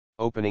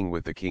Opening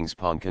with the king's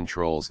pawn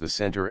controls the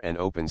center and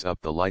opens up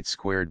the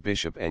light-squared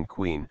bishop and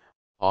queen,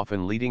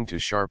 often leading to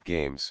sharp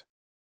games.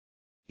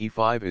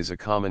 e5 is a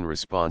common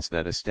response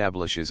that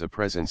establishes a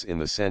presence in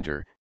the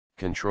center,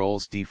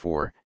 controls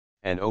d4,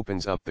 and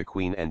opens up the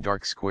queen and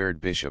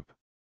dark-squared bishop.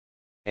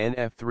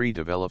 F3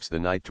 develops the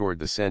knight toward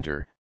the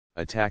center,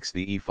 attacks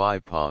the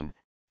e5 pawn,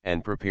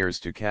 and prepares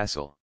to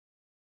castle.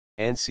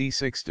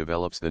 C6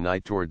 develops the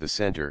knight toward the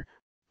center,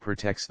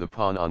 protects the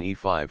pawn on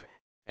e5,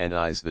 and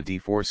eyes the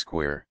d4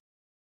 square.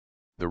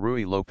 The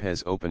Ruy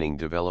Lopez opening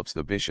develops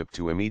the bishop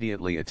to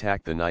immediately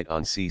attack the knight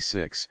on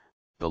c6,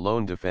 the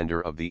lone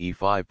defender of the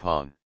e5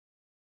 pawn.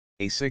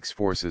 a6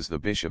 forces the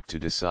bishop to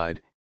decide,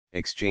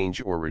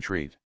 exchange or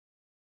retreat.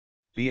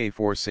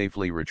 ba4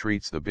 safely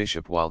retreats the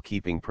bishop while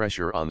keeping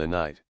pressure on the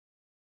knight.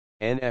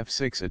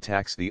 F6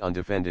 attacks the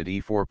undefended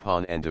e4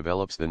 pawn and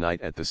develops the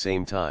knight at the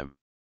same time.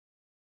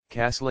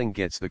 Castling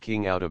gets the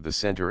king out of the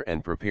center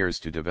and prepares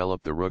to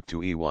develop the rook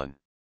to e1.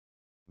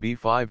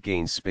 b5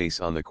 gains space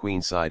on the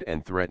queen side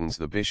and threatens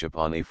the bishop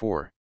on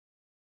a4.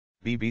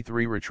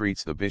 bb3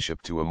 retreats the bishop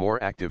to a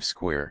more active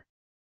square.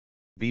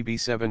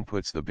 bb7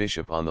 puts the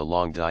bishop on the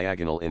long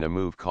diagonal in a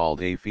move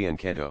called a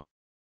fianchetto.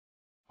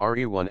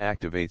 re1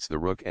 activates the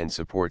rook and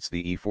supports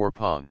the e4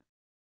 pawn.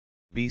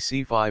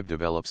 bc5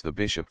 develops the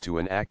bishop to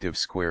an active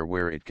square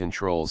where it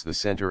controls the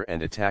center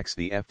and attacks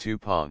the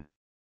f2 pawn.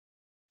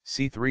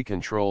 c3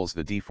 controls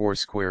the d4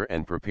 square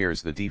and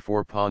prepares the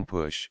d4 pawn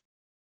push.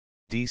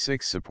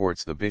 d6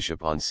 supports the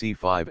bishop on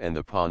c5 and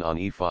the pawn on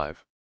e5.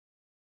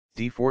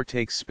 d4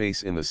 takes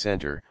space in the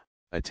center,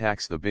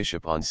 attacks the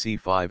bishop on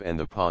c5 and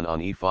the pawn on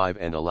e5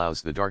 and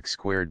allows the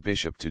dark-squared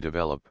bishop to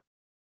develop.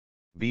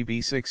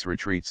 bb6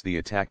 retreats the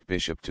attacked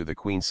bishop to the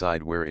queen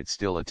side where it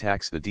still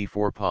attacks the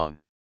d4 pawn.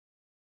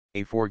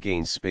 a4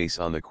 gains space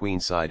on the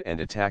queen side and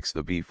attacks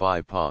the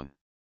b5 pawn.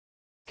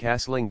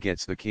 Castling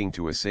gets the king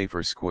to a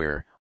safer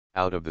square,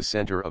 out of the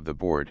center of the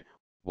board,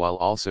 while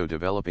also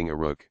developing a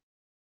rook.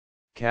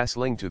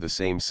 Castling to the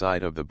same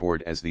side of the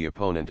board as the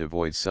opponent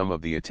avoids some of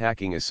the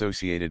attacking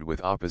associated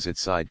with opposite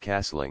side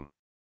castling.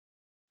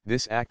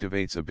 This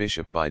activates a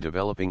bishop by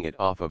developing it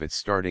off of its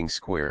starting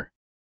square.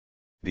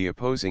 The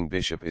opposing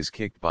bishop is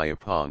kicked by a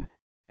pawn,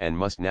 and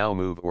must now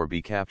move or be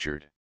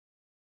captured.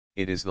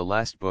 It is the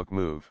last book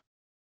move.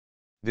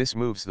 This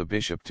moves the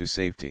bishop to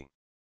safety.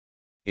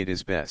 It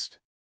is best.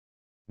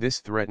 This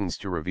threatens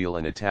to reveal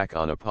an attack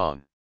on a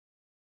pawn.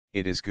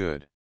 It is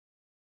good.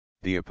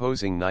 The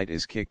opposing knight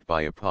is kicked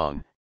by a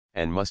pawn,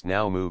 and must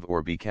now move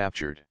or be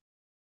captured.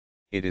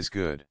 It is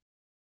good.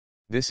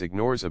 This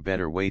ignores a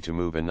better way to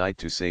move a knight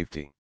to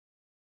safety.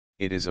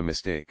 It is a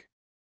mistake.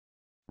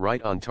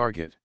 Right on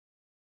target.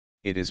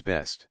 It is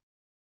best.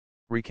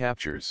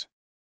 Recaptures.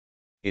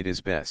 It is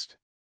best.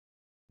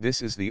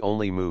 This is the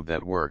only move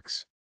that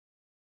works.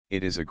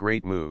 It is a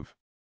great move.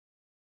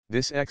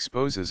 This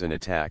exposes an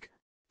attack,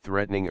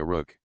 threatening a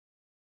rook.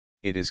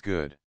 It is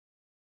good.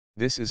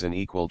 This is an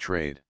equal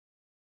trade.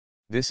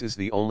 This is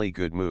the only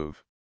good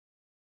move.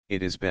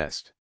 It is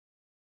best.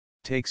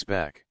 Takes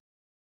back.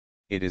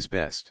 It is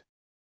best.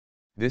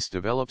 This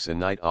develops a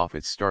knight off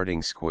its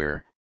starting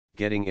square,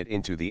 getting it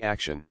into the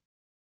action.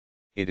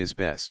 It is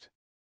best.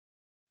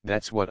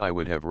 That's what I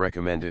would have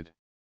recommended.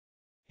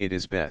 It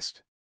is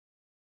best.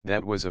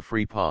 That was a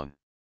free pawn.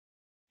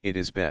 It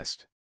is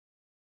best.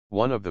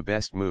 One of the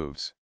best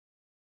moves.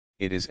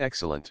 It is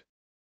excellent.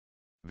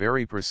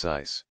 Very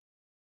precise.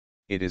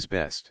 It is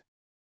best.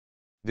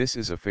 This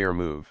is a fair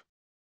move.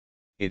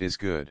 It is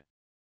good.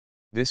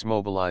 This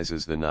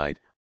mobilizes the knight,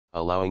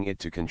 allowing it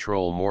to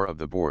control more of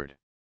the board.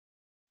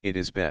 It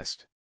is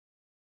best.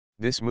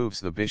 This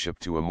moves the bishop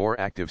to a more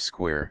active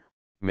square,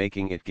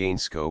 making it gain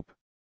scope.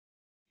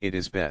 It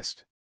is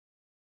best.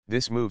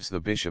 This moves the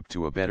bishop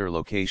to a better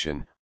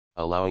location,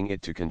 allowing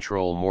it to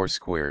control more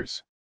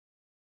squares.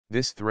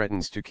 This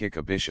threatens to kick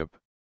a bishop.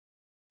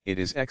 It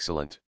is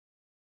excellent.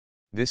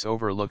 This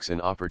overlooks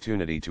an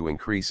opportunity to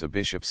increase a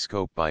bishop's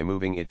scope by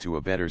moving it to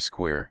a better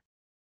square.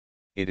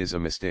 It is a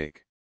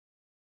mistake.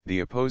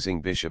 The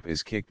opposing bishop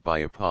is kicked by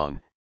a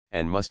pawn,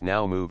 and must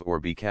now move or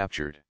be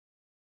captured.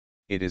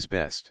 It is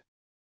best.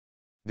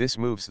 This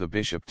moves the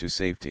bishop to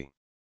safety.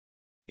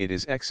 It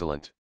is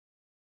excellent.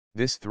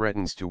 This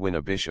threatens to win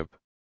a bishop.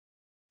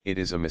 It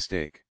is a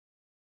mistake.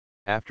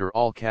 After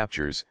all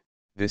captures,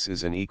 this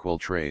is an equal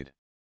trade.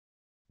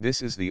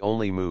 This is the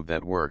only move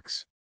that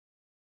works.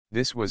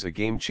 This was a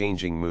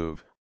game-changing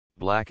move.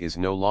 Black is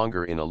no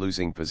longer in a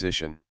losing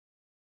position.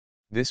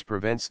 This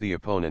prevents the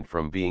opponent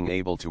from being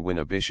able to win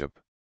a bishop.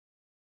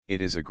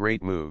 It is a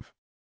great move.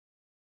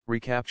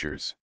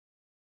 Recaptures.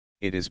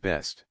 It is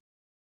best.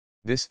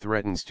 This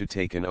threatens to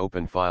take an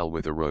open file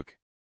with a rook.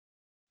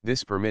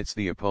 This permits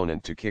the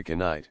opponent to kick a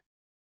knight.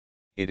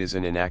 It is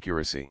an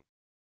inaccuracy.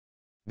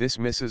 This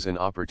misses an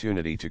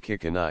opportunity to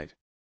kick a knight.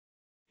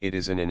 It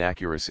is an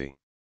inaccuracy.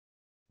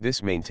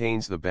 This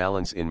maintains the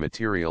balance in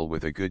material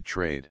with a good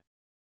trade.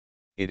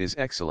 It is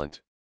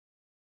excellent.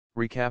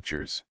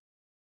 Recaptures.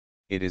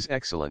 It is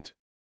excellent.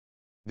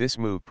 This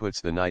move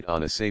puts the knight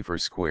on a safer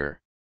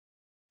square.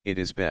 It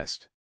is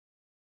best.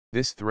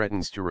 This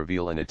threatens to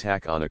reveal an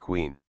attack on a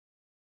queen.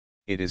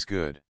 It is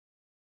good.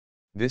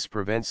 This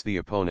prevents the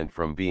opponent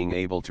from being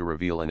able to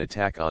reveal an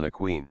attack on a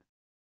queen.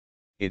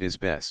 It is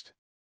best.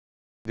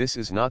 This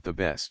is not the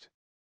best.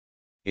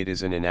 It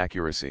is an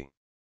inaccuracy.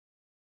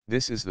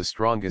 This is the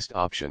strongest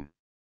option.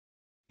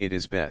 It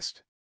is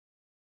best.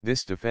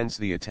 This defends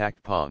the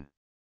attacked pawn.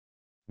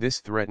 This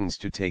threatens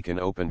to take an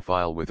open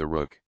file with a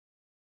rook.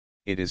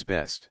 It is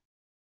best.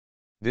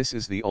 This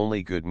is the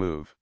only good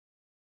move.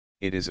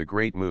 It is a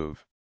great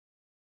move.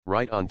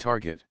 Right on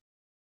target.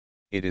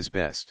 It is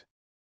best.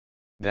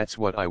 That's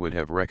what I would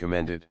have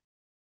recommended.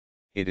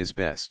 It is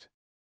best.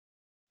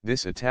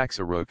 This attacks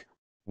a rook,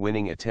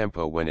 winning a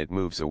tempo when it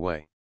moves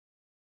away.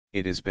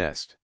 It is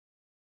best.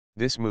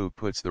 This move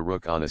puts the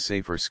rook on a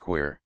safer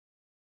square.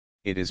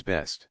 It is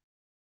best.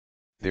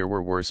 There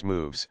were worse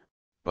moves,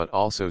 but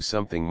also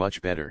something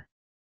much better.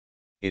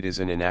 It is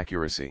an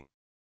inaccuracy.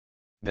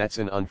 That's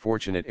an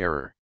unfortunate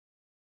error.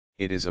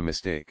 It is a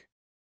mistake.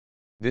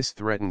 This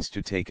threatens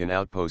to take an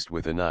outpost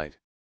with a knight.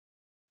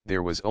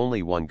 There was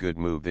only one good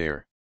move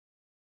there.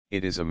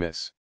 It is a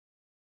miss.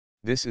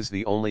 This is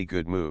the only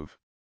good move.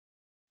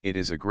 It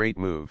is a great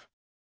move.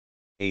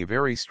 A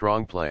very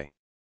strong play.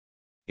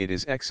 It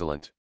is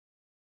excellent.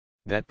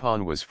 That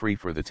pawn was free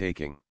for the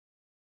taking.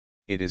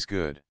 It is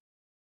good.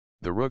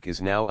 The rook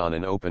is now on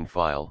an open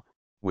file,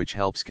 which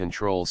helps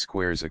control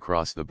squares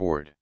across the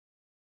board.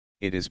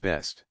 It is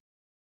best.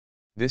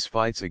 This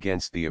fights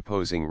against the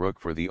opposing rook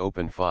for the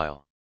open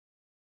file.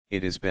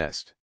 It is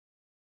best.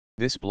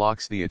 This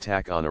blocks the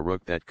attack on a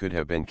rook that could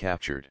have been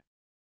captured.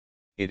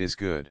 It is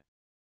good.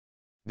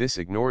 This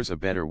ignores a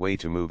better way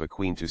to move a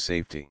queen to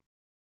safety.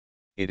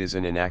 It is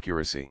an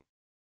inaccuracy.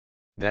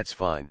 That's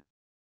fine.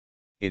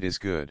 It is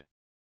good.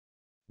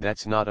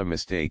 That's not a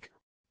mistake,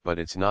 but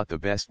it's not the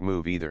best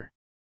move either.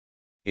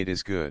 It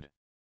is good.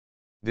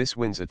 This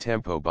wins a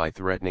tempo by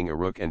threatening a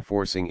rook and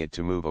forcing it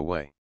to move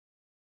away.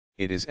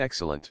 It is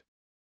excellent.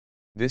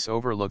 This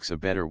overlooks a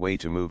better way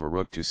to move a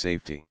rook to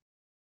safety.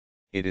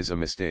 It is a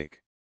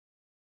mistake.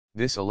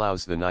 This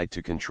allows the knight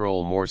to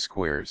control more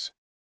squares.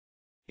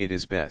 It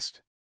is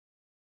best.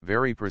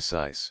 Very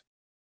precise.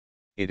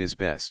 It is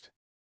best.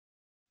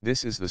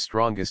 This is the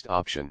strongest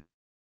option.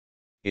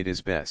 It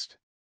is best.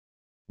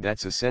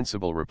 That's a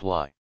sensible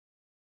reply.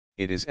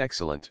 It is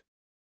excellent.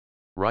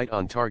 Right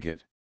on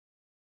target.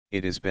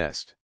 It is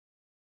best.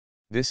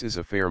 This is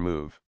a fair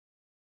move.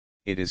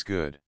 It is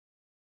good.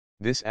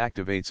 This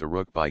activates a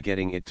rook by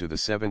getting it to the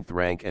 7th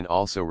rank and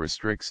also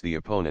restricts the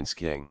opponent's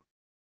king.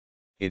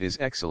 It is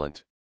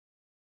excellent.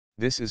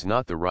 This is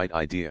not the right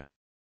idea.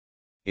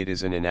 It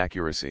is an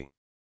inaccuracy.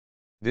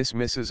 This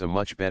misses a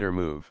much better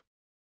move.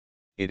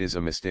 It is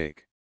a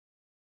mistake.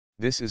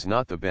 This is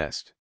not the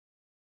best.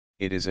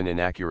 It is an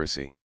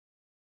inaccuracy.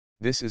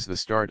 This is the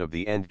start of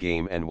the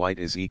endgame and white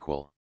is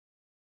equal.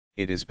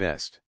 It is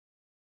best.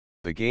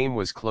 The game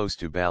was close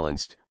to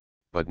balanced,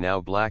 but now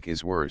black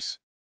is worse.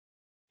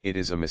 It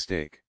is a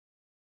mistake.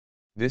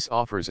 This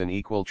offers an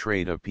equal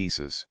trade of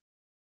pieces.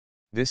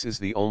 This is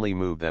the only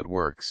move that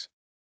works.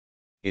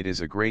 It is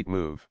a great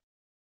move.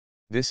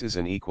 This is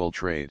an equal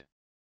trade.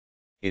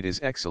 It is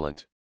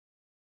excellent.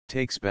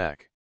 Takes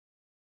back.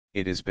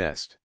 It is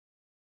best.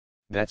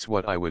 That's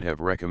what I would have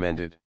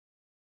recommended.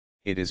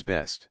 It is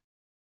best.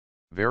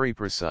 Very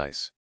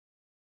precise.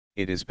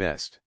 It is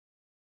best.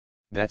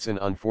 That's an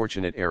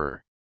unfortunate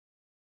error.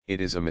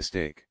 It is a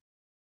mistake.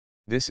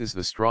 This is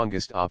the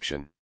strongest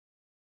option.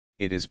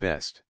 It is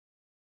best.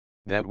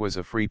 That was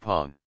a free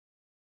pawn.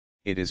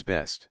 It is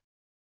best.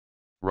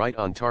 Right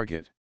on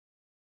target.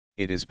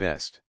 It is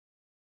best.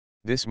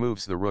 This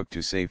moves the rook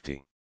to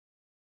safety.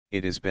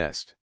 It is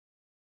best.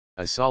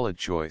 A solid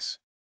choice.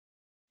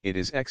 It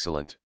is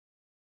excellent.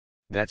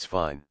 That's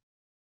fine.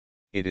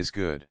 It is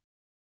good.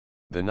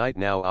 The knight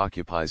now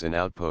occupies an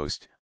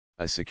outpost,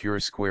 a secure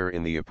square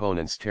in the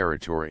opponent's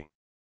territory.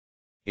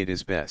 It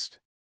is best.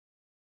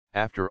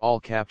 After all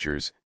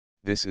captures,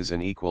 this is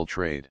an equal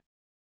trade.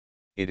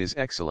 It is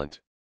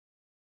excellent.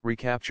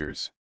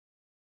 Recaptures.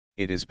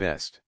 It is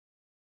best.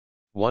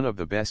 One of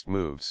the best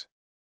moves.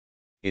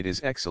 It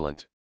is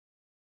excellent.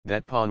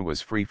 That pawn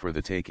was free for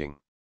the taking.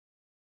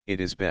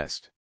 It is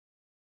best.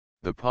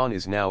 The pawn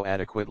is now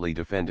adequately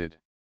defended.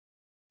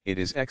 It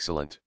is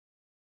excellent.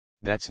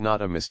 That's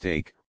not a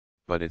mistake,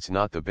 but it's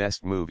not the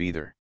best move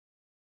either.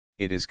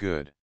 It is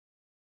good.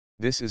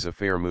 This is a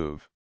fair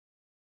move.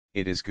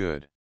 It is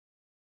good.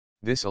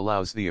 This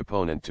allows the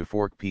opponent to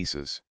fork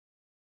pieces.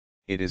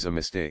 It is a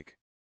mistake.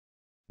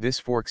 This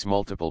forks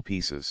multiple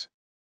pieces.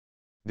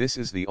 This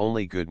is the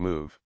only good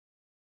move.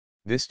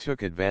 This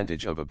took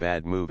advantage of a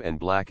bad move and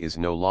black is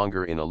no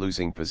longer in a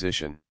losing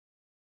position.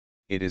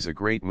 It is a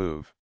great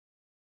move.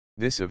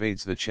 This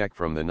evades the check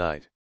from the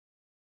knight.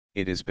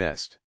 It is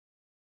best.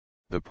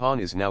 The pawn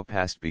is now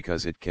passed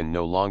because it can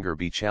no longer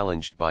be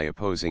challenged by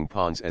opposing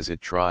pawns as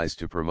it tries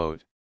to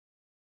promote.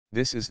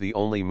 This is the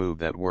only move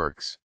that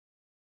works.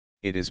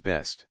 It is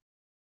best.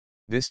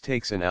 This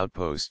takes an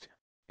outpost,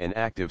 an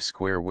active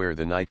square where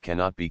the knight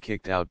cannot be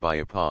kicked out by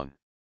a pawn.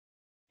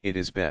 It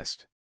is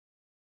best.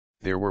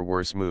 There were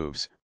worse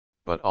moves,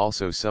 but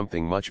also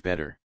something much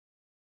better.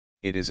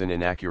 It is an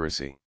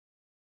inaccuracy.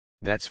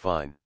 That's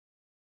fine.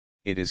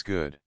 It is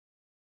good.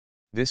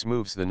 This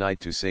moves the knight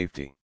to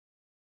safety.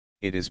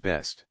 It is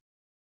best.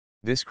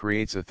 This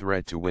creates a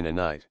threat to win a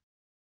knight.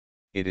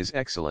 It is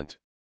excellent.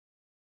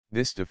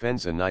 This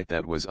defends a knight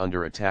that was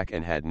under attack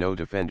and had no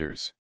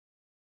defenders.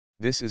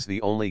 This is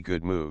the only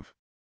good move.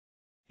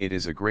 It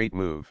is a great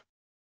move.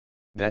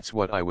 That's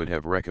what I would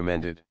have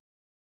recommended.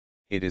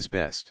 It is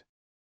best.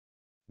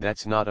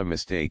 That's not a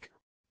mistake,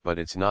 but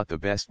it's not the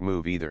best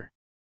move either.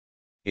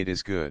 It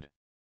is good.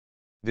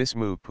 This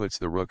move puts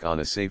the rook on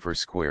a safer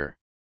square.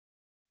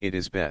 It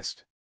is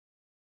best.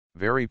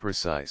 Very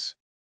precise.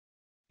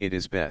 It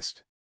is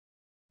best.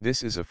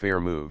 This is a fair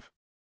move.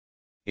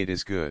 It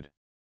is good.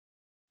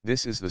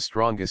 This is the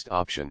strongest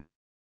option.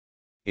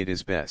 It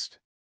is best.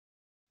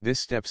 This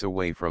steps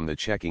away from the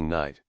checking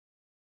knight.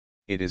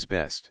 It is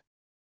best.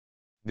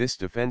 This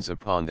defends a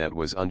pawn that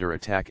was under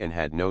attack and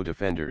had no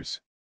defenders.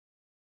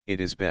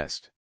 It is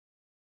best.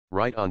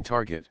 Right on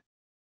target.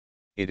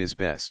 It is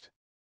best.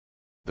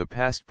 The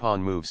passed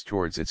pawn moves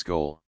towards its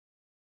goal.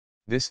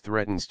 This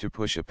threatens to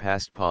push a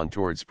passed pawn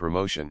towards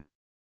promotion.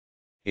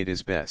 It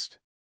is best.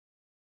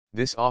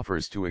 This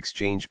offers to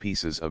exchange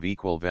pieces of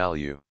equal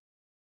value.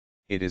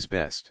 It is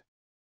best.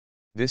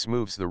 This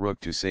moves the rook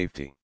to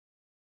safety.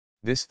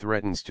 This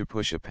threatens to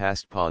push a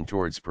passed pawn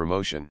towards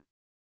promotion.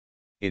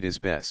 It is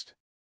best.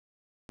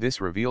 This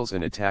reveals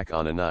an attack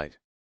on a knight.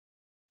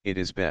 It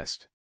is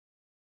best.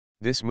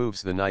 This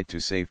moves the knight to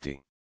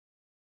safety.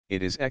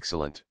 It is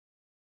excellent.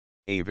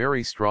 A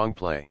very strong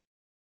play.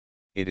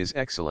 It is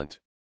excellent.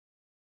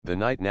 The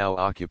knight now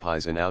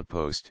occupies an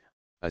outpost,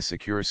 a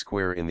secure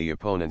square in the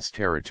opponent's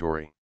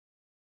territory.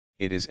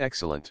 It is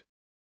excellent.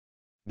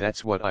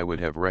 That's what I would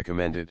have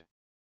recommended.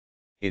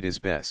 It is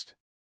best.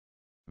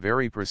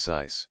 Very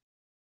precise.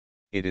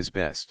 It is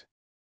best.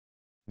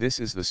 This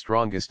is the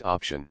strongest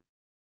option.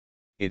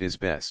 It is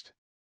best.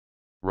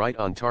 Right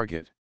on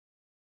target.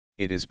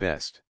 It is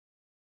best.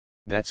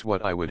 That's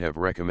what I would have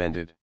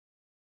recommended.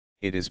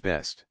 It is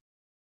best.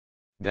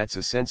 That's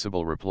a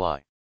sensible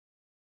reply.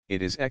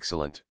 It is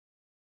excellent.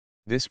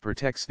 This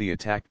protects the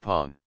attacked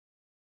pawn.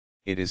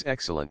 It is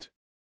excellent.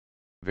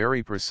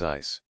 Very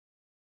precise.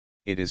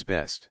 It is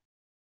best.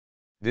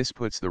 This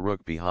puts the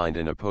rook behind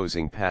an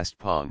opposing passed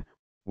pawn,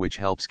 which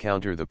helps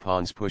counter the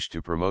pawn's push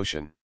to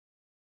promotion.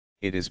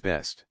 It is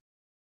best.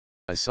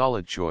 A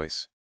solid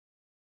choice.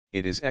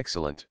 It is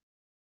excellent.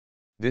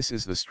 This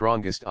is the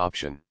strongest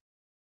option.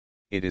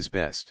 It is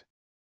best.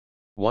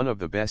 One of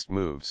the best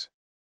moves.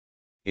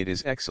 It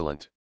is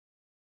excellent.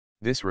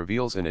 This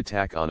reveals an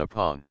attack on a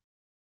pawn.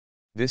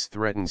 This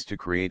threatens to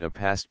create a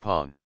passed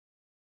pawn.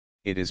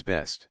 It is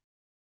best.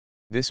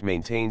 This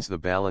maintains the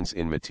balance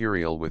in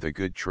material with a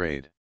good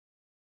trade.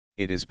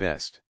 It is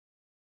best.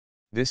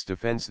 This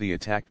defends the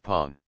attacked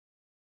pawn.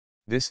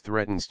 This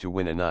threatens to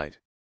win a knight.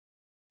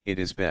 It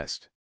is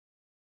best.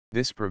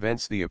 This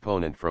prevents the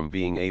opponent from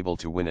being able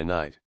to win a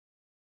knight.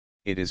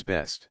 It is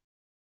best.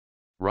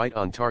 Right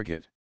on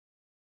target.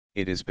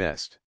 It is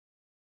best.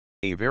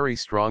 A very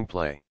strong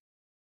play.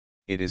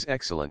 It is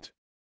excellent.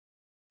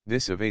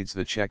 This evades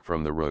the check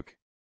from the rook.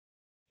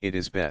 It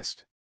is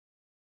best.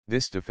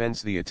 This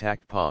defends the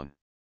attacked pawn.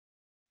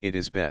 It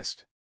is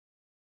best.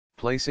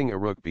 Placing a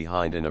rook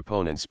behind an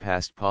opponent's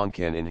passed pawn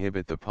can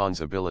inhibit the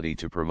pawn's ability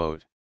to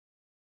promote.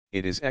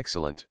 It is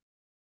excellent.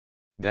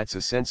 That's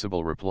a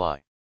sensible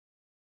reply.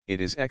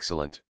 It is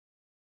excellent.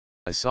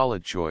 A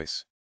solid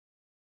choice.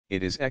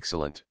 It is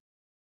excellent.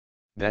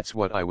 That's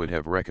what I would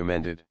have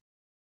recommended.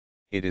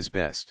 It is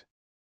best.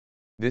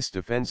 This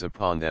defends a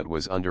pawn that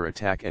was under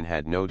attack and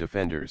had no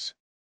defenders.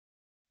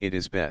 It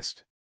is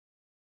best.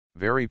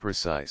 Very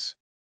precise.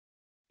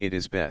 It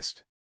is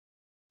best.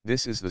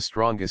 This is the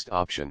strongest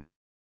option.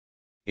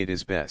 It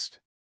is best.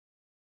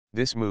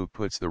 This move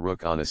puts the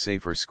rook on a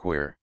safer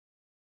square.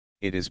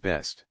 It is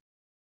best.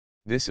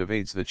 This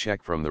evades the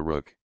check from the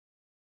rook.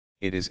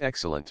 It is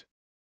excellent.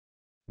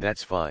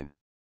 That's fine.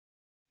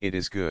 It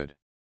is good.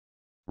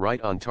 Right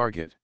on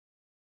target.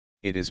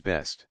 It is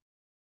best.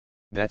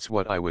 That's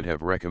what I would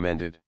have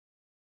recommended.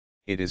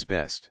 It is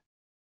best.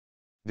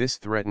 This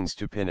threatens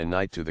to pin a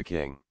knight to the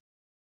king.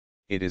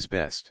 It is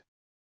best.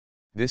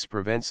 This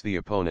prevents the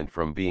opponent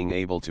from being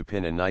able to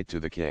pin a knight to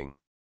the king.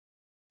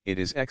 It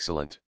is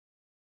excellent.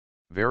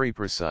 Very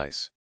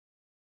precise.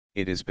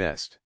 It is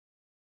best.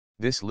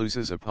 This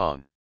loses a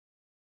pawn.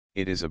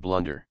 It is a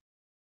blunder.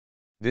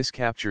 This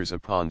captures a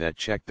pawn that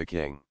checked the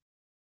king.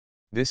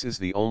 This is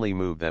the only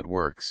move that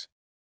works.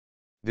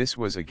 This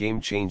was a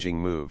game-changing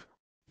move,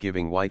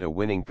 giving white a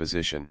winning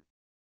position.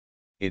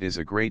 It is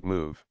a great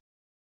move.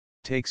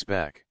 Takes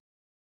back.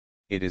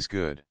 It is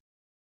good.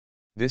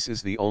 This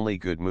is the only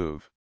good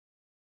move.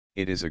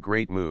 It is a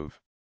great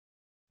move.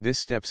 This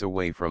steps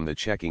away from the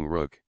checking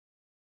rook.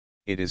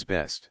 It is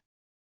best.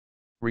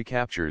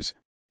 Recaptures,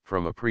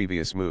 from a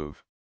previous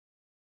move.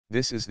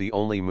 This is the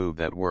only move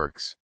that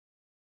works.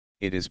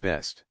 It is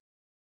best.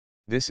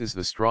 This is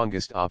the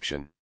strongest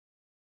option.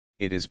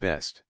 It is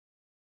best.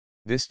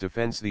 This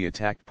defends the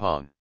attacked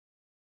pawn.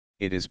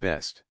 It is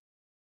best.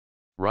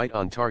 Right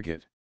on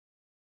target.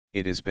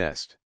 It is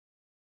best.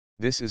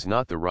 This is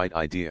not the right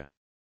idea.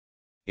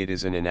 It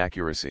is an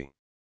inaccuracy.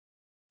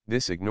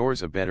 This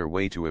ignores a better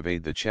way to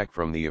evade the check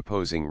from the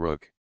opposing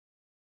rook.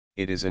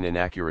 It is an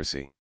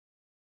inaccuracy.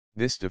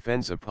 This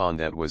defends a pawn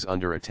that was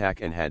under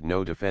attack and had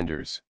no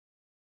defenders.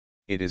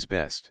 It is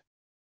best.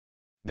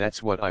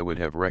 That's what I would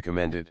have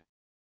recommended.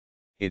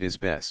 It is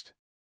best.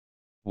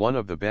 One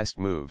of the best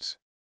moves.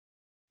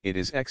 It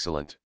is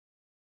excellent.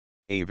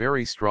 A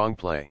very strong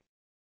play.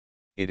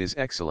 It is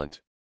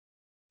excellent.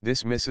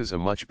 This misses a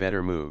much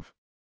better move.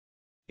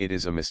 It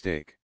is a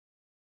mistake.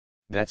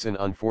 That's an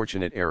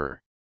unfortunate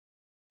error.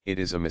 It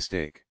is a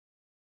mistake.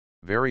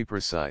 Very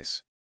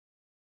precise.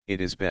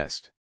 It is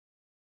best.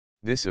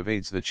 This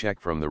evades the check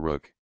from the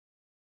rook.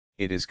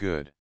 It is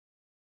good.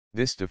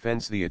 This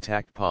defends the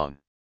attacked pawn.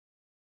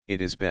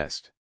 It is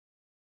best.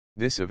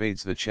 This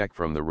evades the check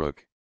from the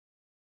rook.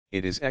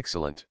 It is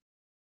excellent.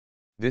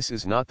 This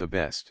is not the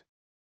best.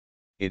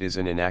 It is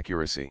an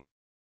inaccuracy.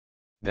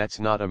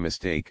 That's not a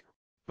mistake,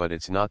 but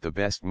it's not the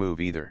best move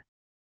either.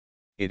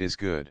 It is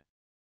good.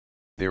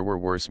 There were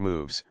worse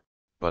moves,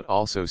 but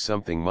also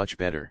something much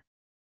better.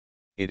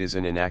 It is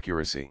an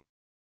inaccuracy.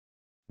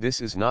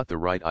 This is not the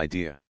right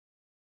idea.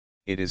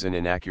 It is an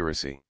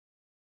inaccuracy.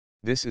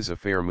 This is a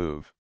fair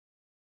move.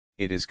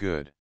 It is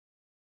good.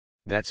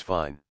 That's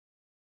fine.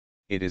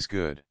 It is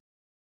good.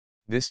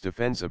 This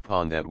defends a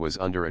pawn that was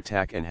under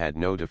attack and had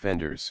no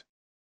defenders.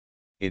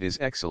 It is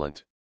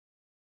excellent.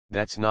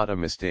 That's not a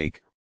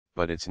mistake,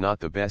 but it's not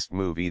the best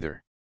move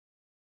either.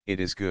 It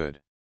is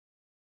good.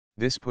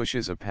 This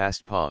pushes a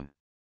passed pawn.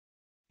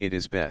 It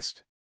is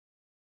best.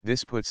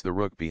 This puts the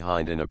rook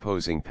behind an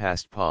opposing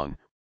passed pawn,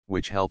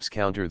 which helps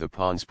counter the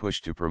pawn's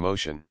push to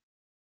promotion.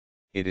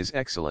 It is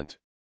excellent.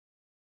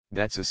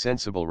 That's a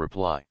sensible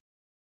reply.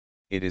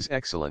 It is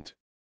excellent.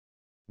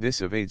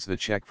 This evades the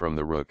check from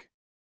the rook.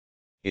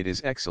 It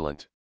is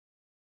excellent.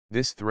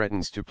 This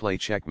threatens to play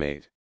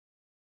checkmate.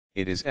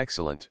 It is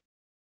excellent.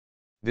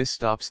 This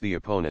stops the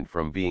opponent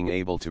from being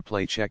able to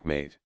play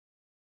checkmate.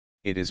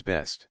 It is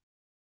best.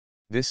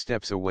 This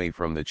steps away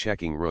from the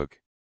checking rook.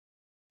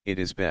 It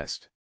is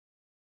best.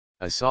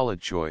 A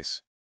solid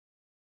choice.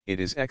 It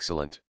is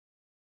excellent.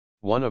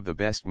 One of the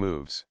best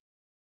moves.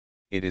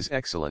 It is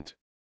excellent.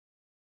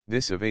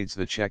 This evades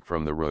the check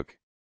from the rook.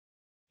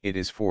 It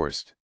is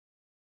forced.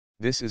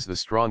 This is the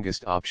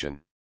strongest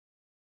option.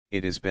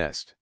 It is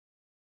best.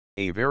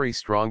 A very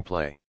strong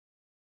play.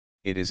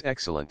 It is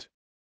excellent.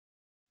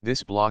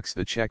 This blocks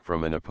the check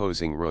from an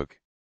opposing rook.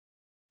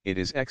 It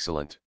is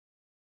excellent.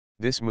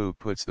 This move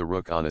puts the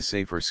rook on a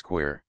safer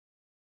square.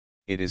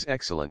 It is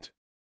excellent.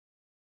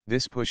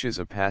 This pushes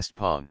a passed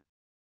pawn.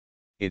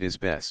 It is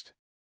best.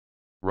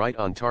 Right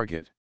on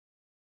target.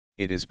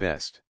 It is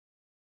best.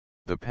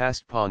 The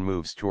passed pawn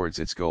moves towards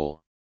its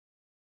goal.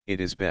 It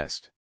is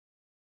best.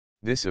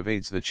 This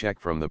evades the check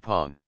from the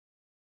pawn.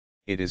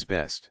 It is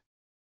best.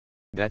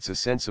 That's a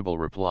sensible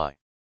reply.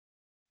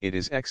 It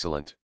is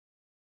excellent.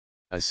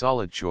 A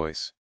solid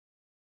choice.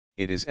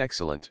 It is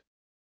excellent.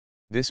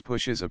 This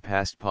pushes a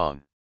passed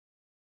pawn.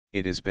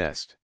 It is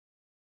best.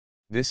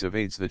 This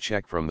evades the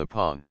check from the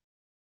pawn.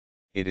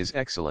 It is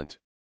excellent.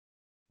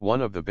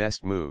 One of the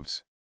best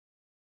moves.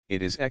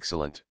 It is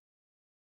excellent.